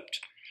we'd hoped.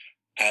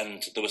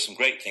 And there were some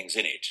great things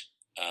in it,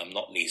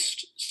 not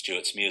least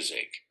Stuart's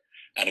music,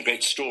 and a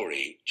great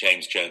story,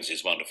 James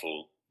Jones's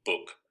wonderful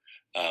book,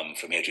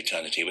 From Here to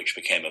Eternity, which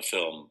became a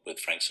film with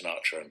Frank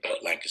Sinatra and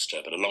Burt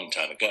Lancaster, but a long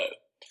time ago,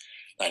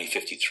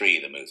 1953,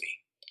 the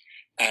movie.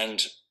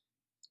 And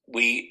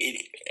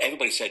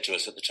everybody said to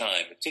us at the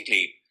time,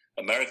 particularly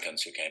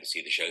Americans who came to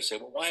see the show,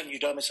 said, well, why haven't you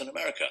done this in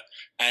America?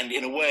 And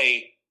in a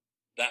way,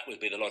 that would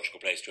be the logical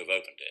place to have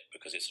opened it,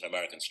 because it's an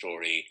American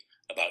story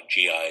about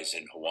GIs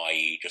in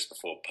Hawaii just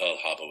before Pearl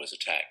Harbor was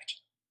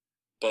attacked.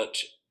 But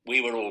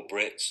we were all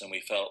Brits, and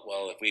we felt,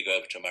 well, if we go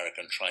over to America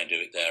and try and do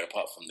it there,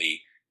 apart from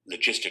the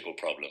logistical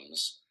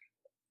problems,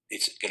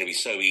 it's going to be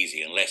so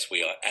easy unless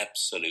we are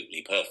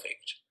absolutely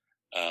perfect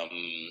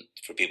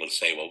for people to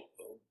say, well,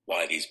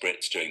 why are these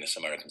Brits doing this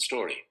American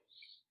story?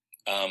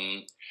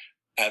 And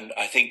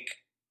I think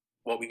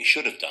what we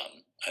should have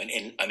done,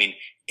 in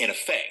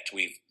effect,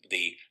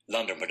 the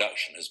London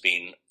production has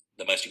been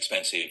the most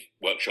expensive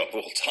workshop of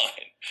all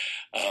time,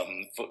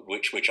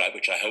 which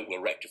I hope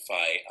will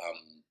rectify,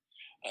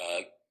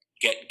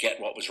 get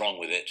what was wrong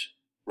with it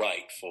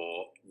right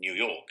for New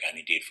York and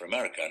indeed for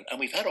America. And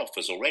we've had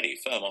offers already,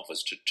 firm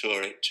offers to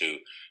tour it, to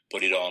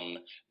put it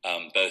on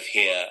both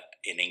here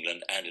in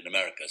England and in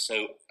America.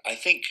 So I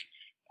think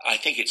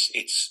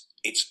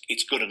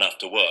it's good enough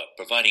to work,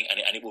 providing,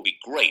 and it will be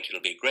great.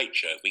 It'll be a great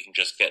show if we can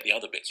just get the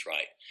other bits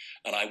right.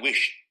 And I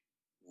wish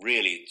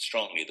really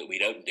strongly that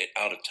we'd opened it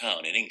out of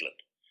town in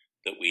England,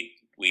 that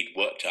we'd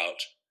worked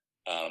out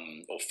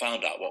or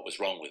found out what was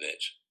wrong with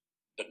it,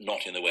 but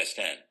not in the West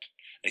End.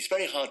 And it's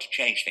very hard to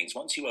change things.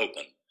 Once you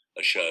open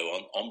a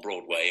show on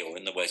Broadway or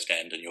in the West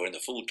End and you're in the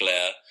full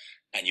glare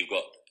and you've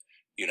got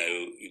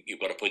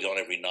to put it on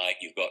every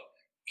night, you've got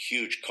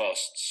huge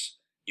costs,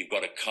 you've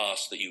got a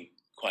cast that you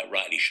quite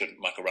rightly shouldn't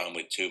muck around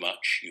with too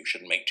much. You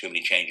shouldn't make too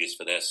many changes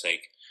for their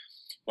sake.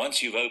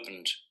 Once you've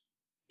opened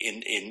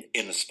in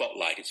the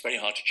spotlight, it's very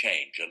hard to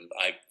change. And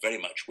I very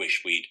much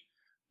wish we'd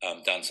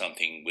done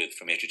something with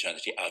From Here to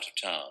Eternity out of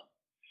town.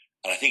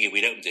 And I think if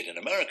we'd opened it in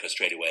America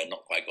straight away and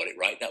not quite got it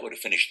right, that would have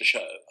finished the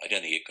show. I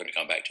don't think it could have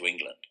come back to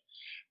England.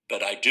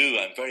 But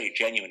I'm very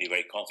genuinely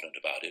very confident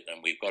about it.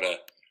 And we've got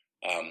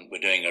we're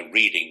doing a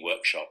reading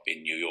workshop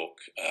in New York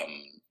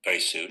very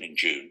soon in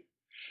June.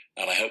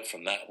 And I hope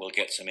from that we'll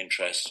get some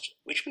interest,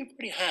 which we've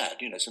already had,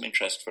 some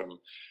interest from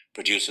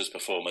producers,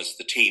 performers,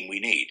 the team we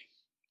need.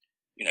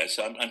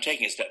 So I'm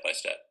taking it step by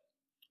step.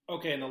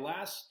 Okay, and the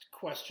last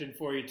question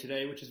for you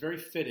today, which is very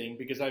fitting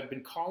because I've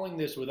been calling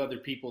this with other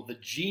people the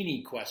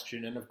genie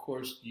question. And of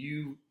course,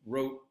 you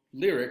wrote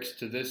lyrics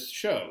to this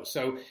show.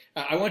 So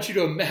I want you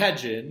to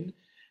imagine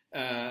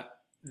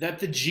that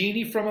the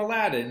genie from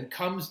Aladdin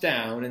comes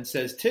down and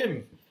says,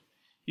 Tim,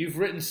 you've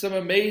written some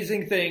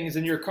amazing things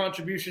and your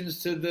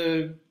contributions to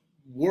the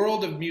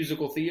world of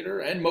musical theater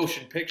and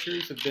motion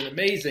pictures have been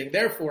amazing.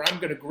 Therefore, I'm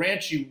going to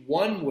grant you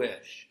one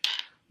wish,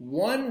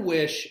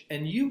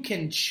 and you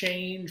can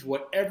change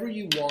whatever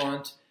you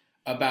want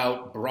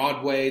about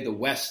Broadway, the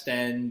West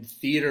End,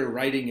 theater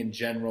writing in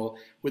general.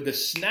 With the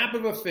snap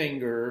of a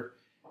finger,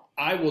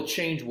 I will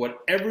change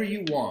whatever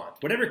you want,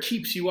 whatever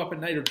keeps you up at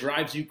night or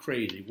drives you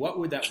crazy. What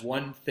would that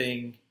one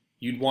thing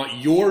you'd want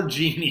your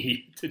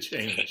genie to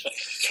change?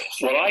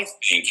 Well, I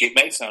think, it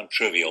may sound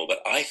trivial, but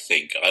I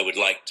think I would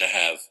like to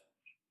have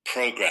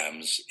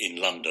programs in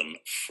London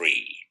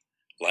free,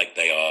 like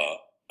they are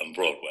on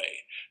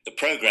Broadway. The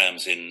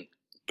programs in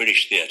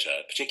British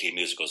theatre, particularly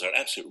musicals, are an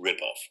absolute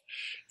rip-off.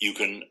 You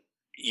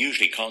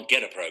usually can't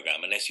get a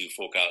program unless you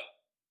fork out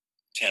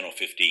 10 or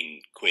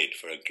 15 quid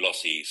for a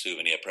glossy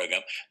souvenir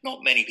program.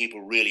 Not many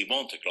people really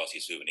want a glossy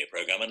souvenir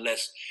program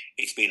unless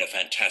it's been a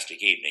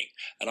fantastic evening.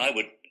 And I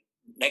would,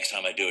 next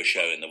time I do a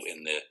show in the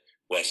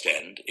West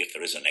End, if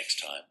there is a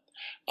next time,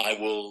 I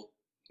will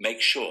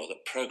make sure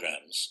that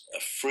programs,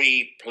 a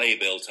free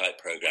playbill type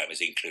program,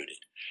 is included,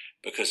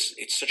 because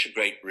it's such a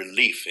great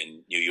relief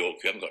in New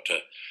York. You haven't got to,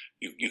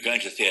 you go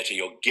into the theatre,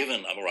 you're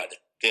given, I'm all right, the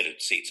theatre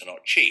seats are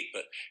not cheap,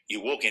 but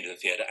you walk into the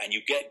theatre and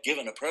you get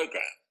given a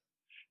program.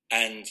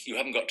 And you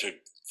haven't got to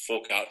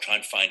fork out, try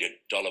and find your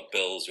dollar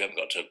bills. You haven't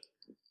got to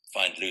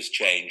find loose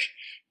change.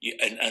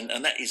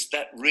 And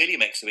that really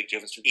makes a big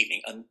difference to the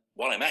evening. And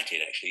while I'm at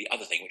it, actually, the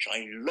other thing which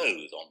I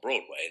loathe on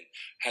Broadway and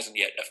hasn't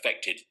yet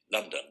affected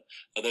London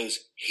are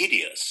those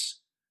hideous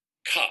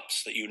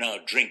cups that you now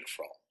drink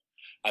from.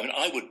 I mean,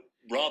 I would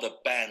rather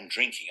ban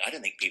drinking. I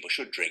don't think people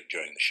should drink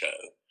during the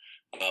show.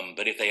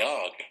 But if they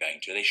are going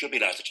to, they should be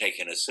allowed to take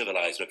in a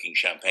civilized-looking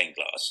champagne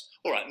glass.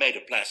 All right, made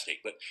of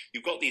plastic. But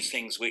you've got these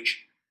things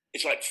which,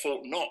 it's like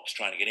Fort Knox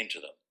trying to get into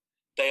them.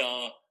 They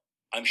are,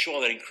 I'm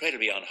sure they're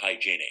incredibly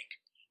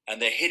unhygienic,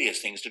 and they're hideous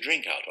things to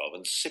drink out of,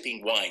 and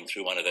sipping wine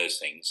through one of those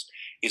things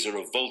is a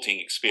revolting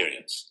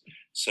experience.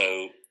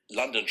 So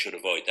London should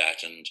avoid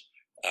that, and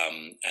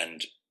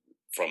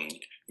from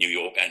New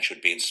York, and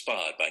should be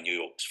inspired by New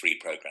York's free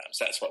programs.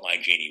 That's what my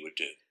genie would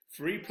do.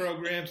 Free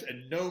programs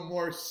and no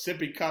more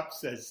sippy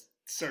cups, as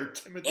Sir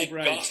Timothy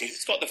Rice. Gosh,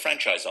 it's got the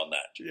franchise on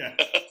that. Yeah.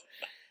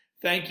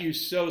 Thank you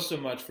so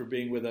much for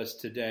being with us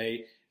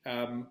today.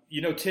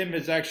 Tim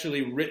has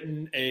actually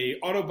written a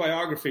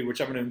autobiography,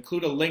 which I'm going to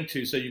include a link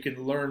to so you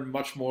can learn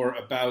much more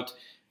about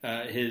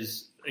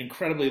his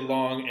incredibly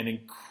long and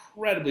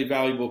incredibly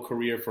valuable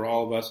career for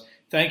all of us.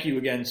 Thank you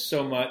again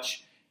so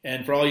much.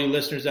 And for all you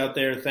listeners out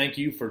there, thank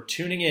you for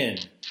tuning in.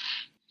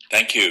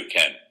 Thank you,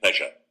 Ken.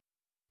 Pleasure.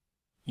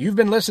 You've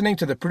been listening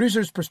to the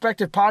Producer's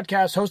Perspective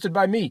podcast hosted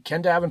by me,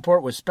 Ken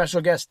Davenport, with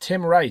special guest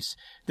Tim Rice.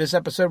 This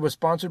episode was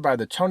sponsored by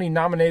the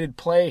Tony-nominated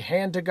play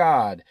Hand to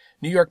God.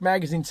 New York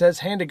Magazine says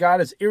Hand to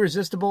God is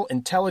irresistible,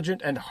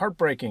 intelligent, and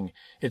heartbreaking.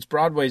 It's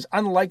Broadway's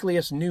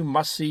unlikeliest new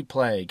must-see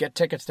play. Get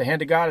tickets to Hand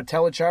to God at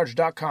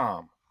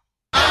telecharge.com.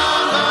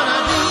 I'm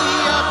gonna be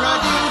a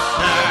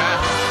producer.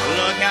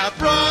 Look out,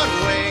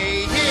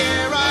 Broadway,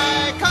 here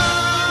I come.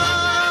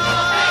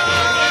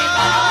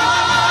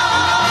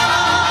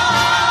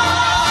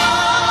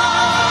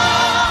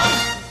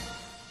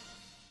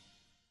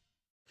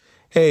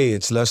 Hey,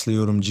 it's Leslie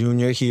Odom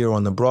Jr. here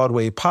on the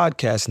Broadway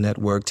Podcast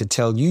Network to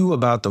tell you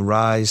about the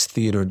Rise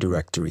Theater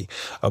Directory,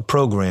 a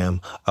program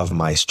of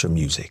Maestro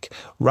Music.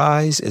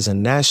 Rise is a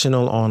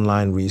national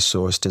online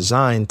resource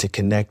designed to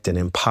connect and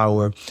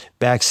empower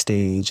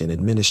backstage and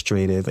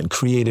administrative and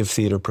creative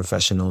theater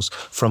professionals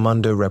from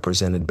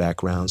underrepresented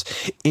backgrounds.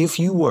 If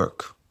you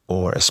work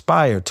or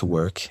aspire to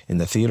work in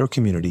the theater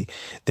community,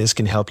 this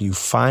can help you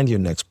find your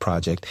next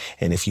project.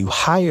 And if you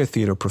hire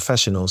theater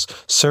professionals,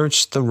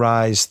 search the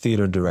Rise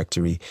Theater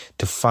Directory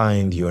to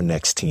find your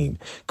next team.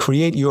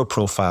 Create your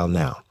profile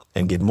now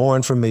and get more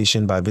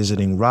information by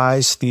visiting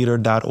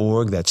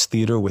risetheater.org. That's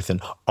theater with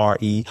an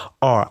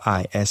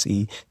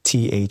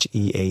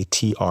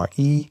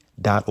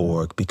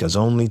RERISETHEATRE.org, because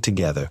only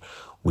together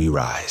we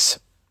rise.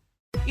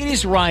 It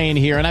is Ryan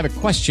here, and I have a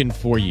question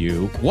for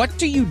you. What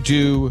do you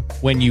do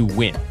when you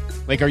win?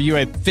 Like, are you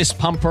a fist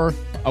pumper,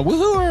 a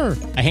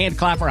woohooer, a hand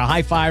clapper, a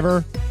high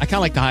fiver? I kind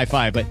of like the high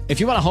five, but if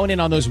you want to hone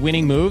in on those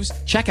winning moves,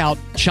 check out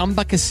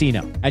Chumba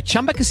Casino. At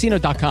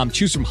ChumbaCasino.com,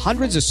 choose from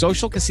hundreds of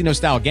social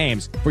casino-style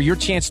games for your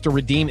chance to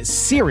redeem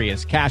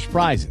serious cash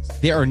prizes.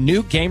 There are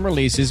new game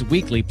releases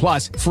weekly,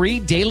 plus free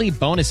daily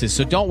bonuses.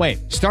 So don't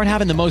wait. Start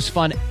having the most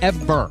fun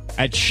ever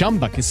at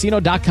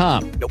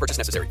ChumbaCasino.com. No purchase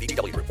necessary.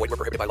 VGW Group. Void where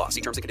prohibited by law.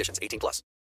 See terms and conditions. 18+.